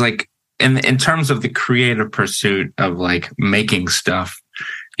 as like in terms of the creative pursuit of like making stuff,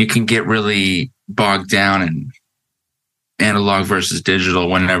 you can get really bogged down in analog versus digital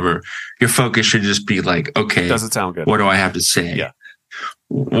whenever your focus should just be like, okay, does it sound good? What do I have to say? Yeah.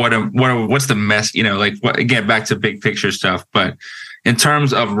 What's the mess? You know, like again, back to big picture stuff. But in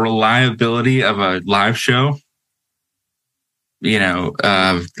terms of reliability of a live show, you know,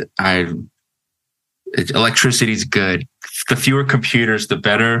 electricity's good. The fewer computers, the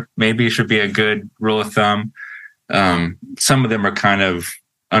better. Maybe it should be a good rule of thumb. Some of them are kind of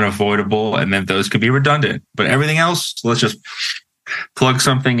unavoidable, and then those could be redundant. But everything else, let's just plug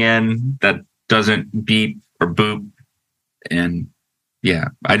something in that doesn't beep or boop. And yeah,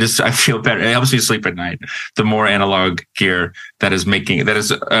 I feel better. It helps me sleep at night. The more analog gear that is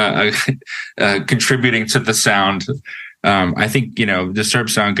contributing to the sound. I think, you know, the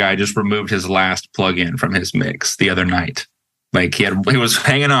Disturbed sound guy just removed his last plugin from his mix the other night. Like he was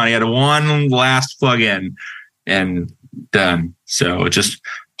hanging on. He had one last plug in and done. So just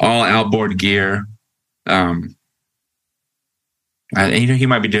all outboard gear. He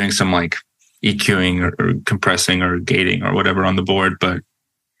might be doing some like EQing or compressing or gating or whatever on the board, but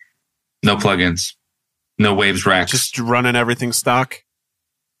no plugins, no waves racks. Just running everything stock.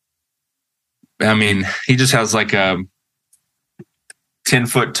 I mean, he just has like a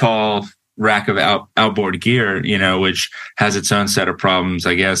 10-foot tall rack of outboard gear, which has its own set of problems,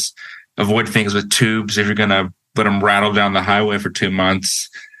 I guess. Avoid things with tubes if you're going to let them rattle down the highway for 2 months.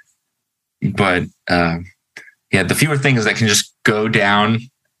 But the fewer things that can just go down.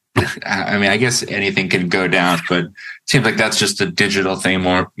 I mean, I guess anything can go down, but it seems like that's just a digital thing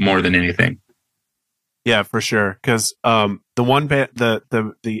more than anything. Yeah, for sure. Because the one band, the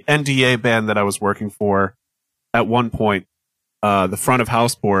NDA band that I was working for, at one point, the front of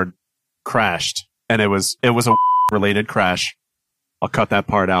house board crashed, and it was a related crash. I'll cut that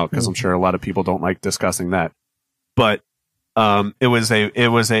part out because I'm sure a lot of people don't like discussing that. But the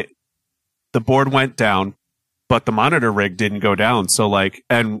board went down, but the monitor rig didn't go down. So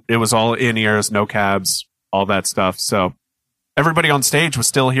and it was all in-ears, no cabs, all that stuff. So everybody on stage was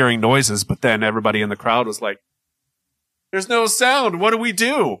still hearing noises, but then everybody in the crowd was like, there's no sound. What do we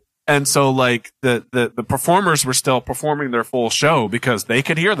do? And so the performers were still performing their full show because they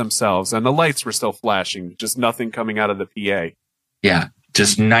could hear themselves and the lights were still flashing, just nothing coming out of the PA. Yeah.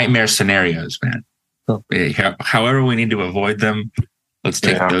 Just nightmare scenarios, man. However we need to avoid them, let's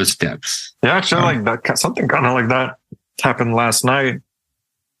take those steps. Yeah, actually, that something kind of like that happened last night.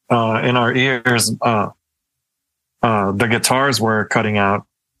 In our ears, the guitars were cutting out,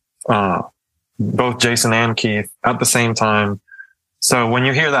 both Jason and Keith at the same time. So when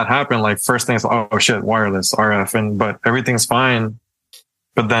you hear that happen, first thing is, oh shit, wireless, RF, but everything's fine.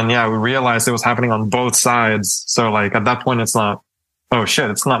 But then, we realized it was happening on both sides. So at that point, it's not, oh shit,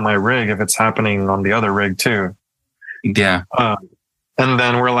 it's not my rig if it's happening on the other rig too. Yeah. And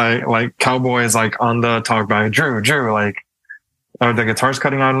then we're like cowboys, on the talk by Drew, are the guitars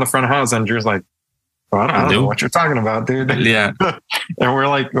cutting out in the front of house? And Drew's like, well, I don't know what you're talking about, dude. Yeah. And we're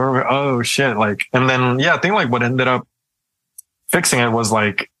oh shit. And then, I think what ended up fixing it was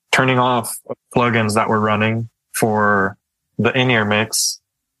turning off plugins that were running for the in-ear mix.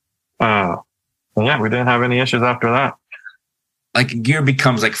 We didn't have any issues after that. Gear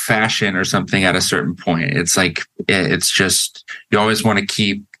becomes fashion or something at a certain point. It's it's just, you always want to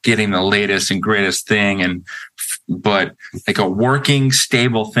keep getting the latest and greatest thing. But a working,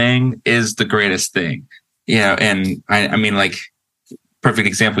 stable thing is the greatest thing. And I mean, perfect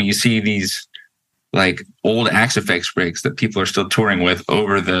example, you see these old Axe-Fx rigs that people are still touring with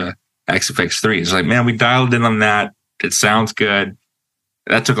over the Axe-Fx 3. It's man, we dialed in on that. It sounds good.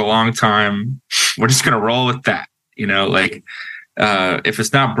 That took a long time. We're just going to roll with that. If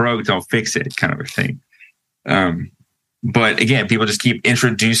it's not broke, don't fix it, kind of a thing. But again, people just keep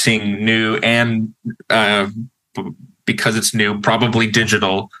introducing new and because it's new, probably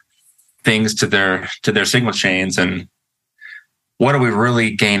digital things to their signal chains. And what are we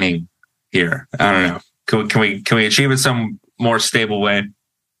really gaining here? I don't know. Can we achieve it some more stable way?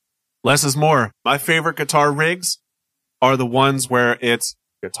 Less is more. My favorite guitar rigs are the ones where it's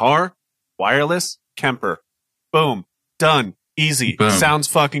guitar, wireless, Kemper. Boom. Done. Easy. Boom. Sounds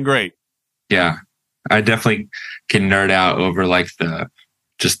fucking great. Yeah. I definitely can nerd out over the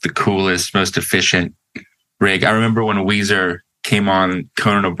coolest, most efficient rig. I remember when Weezer came on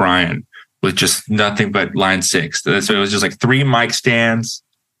Conan O'Brien with just nothing but line 6. So it was just 3 mic stands,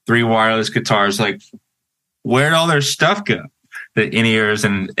 3 wireless guitars. Where'd all their stuff go? The in-ears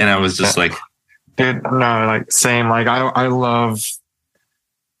and I was just dude, no, same. I love,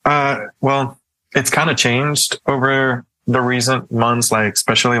 it's kind of changed over the recent months,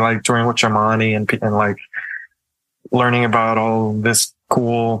 especially touring with Shamani and learning about all this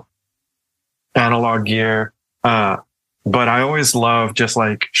cool analog gear. But I always love just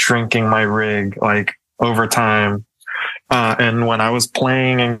shrinking my rig over time. And when I was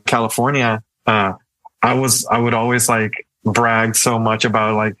playing in California, I would always brag so much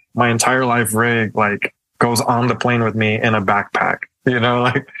about my entire life rig goes on the plane with me in a backpack,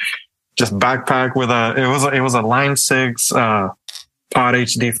 just backpack with it was a line 6 Pod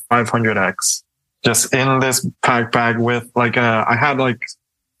HD 500X, just in this backpack with I had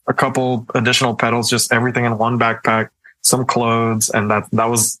a couple additional pedals, just everything in one backpack, some clothes, and that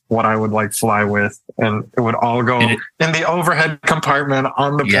was what I would fly with, and it would all go in the overhead compartment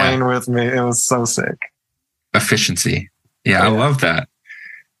on the plane with me. It was so sick. Efficiency. Yeah, I love that.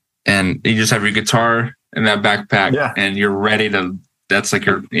 And you just have your guitar in that backpack and you're ready to, that's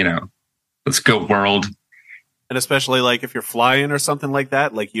your, let's go world. And especially like if you're flying or something like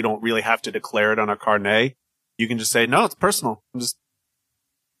that, like you don't really have to declare it on a carnet. You can just say, no, it's personal. It's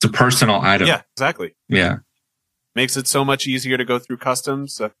a personal item. Yeah, exactly. Yeah. Makes it so much easier to go through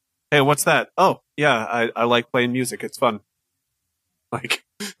customs. Hey, what's that? Oh, yeah, I like playing music. It's fun. Like,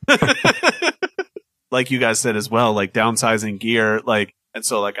 like you guys said as well, like downsizing gear, like, and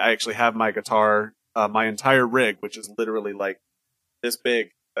so like I actually have my guitar, my entire rig, which is literally like this big.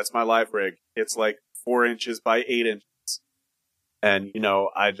 That's my live rig. It's like 4 inches by 8 inches. And,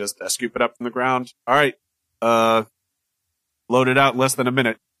 I scoop it up from the ground. All right. Load it out in less than a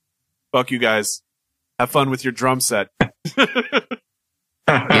minute. Fuck you guys. Have fun with your drum set.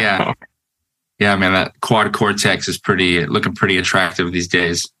 Yeah. Yeah, man, that quad Cortex is looking pretty attractive these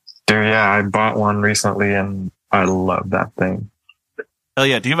days. Dude, yeah, I bought one recently and I love that thing. Hell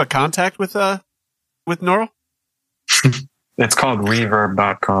yeah. Do you have a contact with Neural? It's called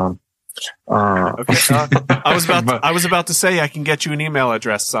reverb.com. Okay. I was about to say I can get you an email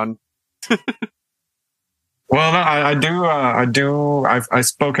address, son. Well, no, I do. I've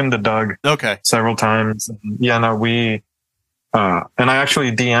spoken to Doug. Okay. Several times. Yeah, no, we, and I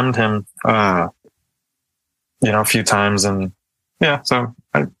actually DM'd him, a few times, and yeah, so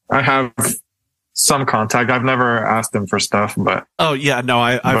I have some contact. I've never asked him for stuff, but oh yeah, no,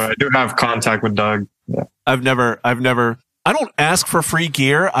 I do have contact with Doug. Yeah. I've never. I don't ask for free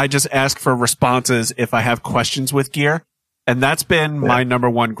gear. I just ask for responses if I have questions with gear, and that's been my number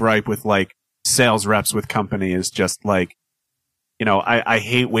one gripe with like sales reps with company is just like, I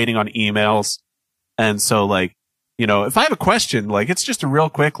hate waiting on emails. And so like, if I have a question, like it's just a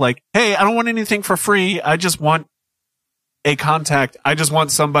real quick, like, hey, I don't want anything for free. I just want a contact. I just want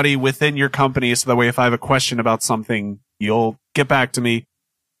somebody within your company. So that way, if I have a question about something, you'll get back to me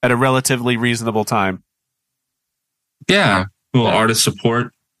at a relatively reasonable time. Yeah. Little artist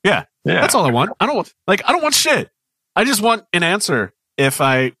support. Yeah. That's all I want. I don't want shit. I just want an answer. If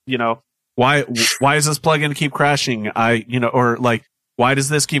I, why is this plugin keep crashing? Or like, why does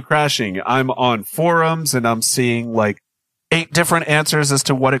this keep crashing? I'm on forums and I'm seeing like 8 different answers as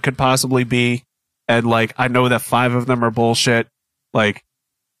to what it could possibly be. And like, I know that 5 of them are bullshit. Like,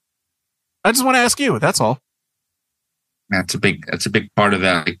 I just want to ask you. That's all. That's a big part of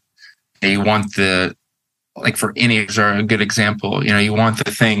that. Like, you want for Innies are a good example. You want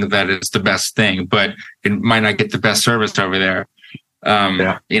the thing that is the best thing, but it might not get the best service over there.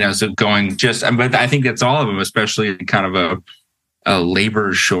 So going but I think that's all of them, especially in kind of a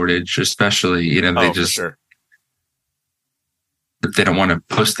labor shortage, especially, they just, for sure. But they don't want to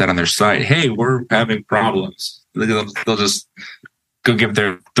post that on their site. Hey, we're having problems. They'll just go give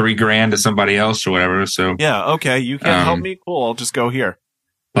their $3,000 to somebody else or whatever. So yeah. Okay. You can't help me. Cool. I'll just go here.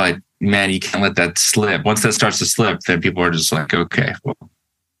 But man, you can't let that slip. Once that starts to slip, then people are just like, okay, well.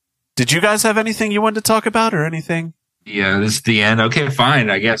 Did you guys have anything you wanted to talk about or anything? Yeah, this is the end. Okay, fine,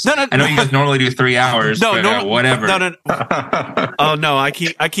 I guess. No, I know you guys normally do 3 hours. No, whatever. No. Oh no, I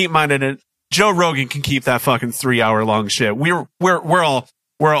keep mine in it. Joe Rogan can keep that fucking 3-hour long shit. We're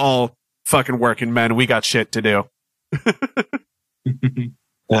all fucking working men. We got shit to do.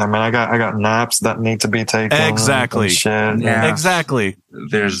 Yeah, man, I got naps that need to be taken. Exactly. Shit. Yeah. Exactly.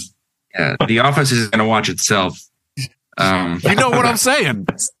 The Office is going to watch itself. You know what I'm saying?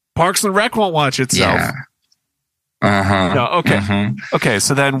 Parks and Rec won't watch itself. Yeah. Uh-huh. No, okay. Uh-huh. Okay,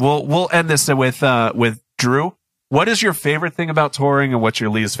 so then we'll end this with Drew. What is your favorite thing about touring and what's your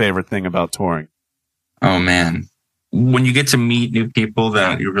least favorite thing about touring? Oh man. When you get to meet new people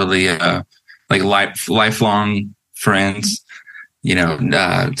that you really lifelong friends,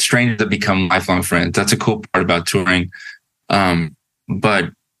 strangers that become lifelong friends. That's a cool part about touring.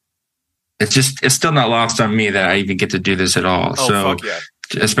 But it's still not lost on me that I even get to do this at all. Oh, so fuck yeah.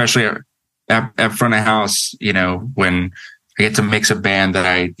 Especially at front of house, when I get to mix a band that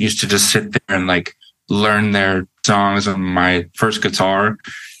I used to just sit there and like learn their songs on my first guitar.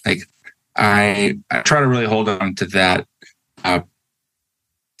 Like I try to really hold on to that,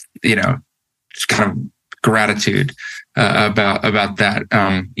 just kind of gratitude about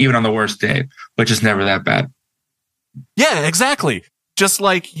that, even on the worst day, which is never that bad. Yeah, exactly. Just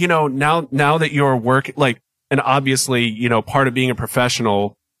like, now that you're working, like, and obviously, part of being a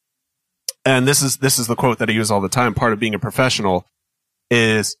professional, and this is the quote that I use all the time, part of being a professional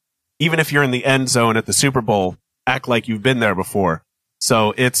is even if you're in the end zone at the Super Bowl, act like you've been there before.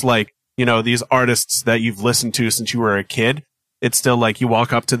 So it's like, these artists that you've listened to since you were a kid, it's still like you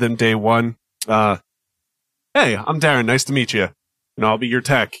walk up to them day one. Hey, I'm Darren. Nice to meet you. I'll be your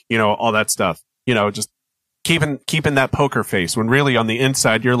tech, all that stuff, just keeping that poker face when really on the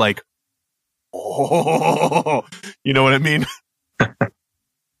inside, you're like, oh, you know what I mean?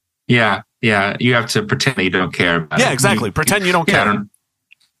 Yeah. Yeah, you have to pretend that you don't care about it. Yeah, exactly. Pretend you don't care.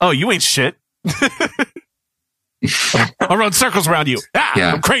 Oh, you ain't shit. I'll run circles around you.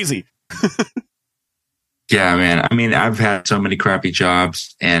 I'm crazy. Yeah, man. I mean, I've had so many crappy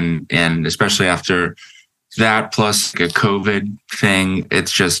jobs, and especially after that, plus like a COVID thing,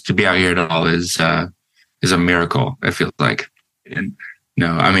 it's just to be out here at all is a miracle. It feels like. And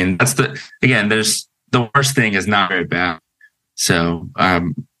no, I mean there's the worst thing is not very bad. So I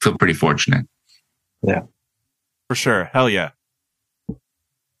feel pretty fortunate. Yeah, for sure. Hell yeah.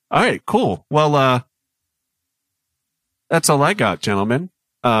 All right, cool. Well, that's all I got, gentlemen.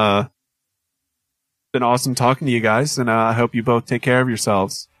 Been awesome talking to you guys, and I hope you both take care of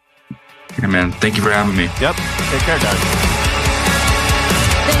yourselves. Yeah, man. Thank you for having me. Yep. Take care, guys.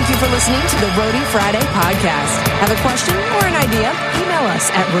 Thank you for listening to the Roadie Friday podcast. Have a question or an idea? Email us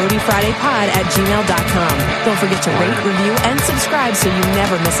at roadiefridaypod@gmail.com. Don't forget to rate, review, and subscribe so you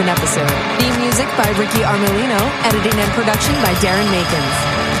never miss an episode. Theme music by Ricky Armelino. Editing and production by Darren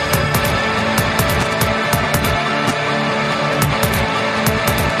Makins.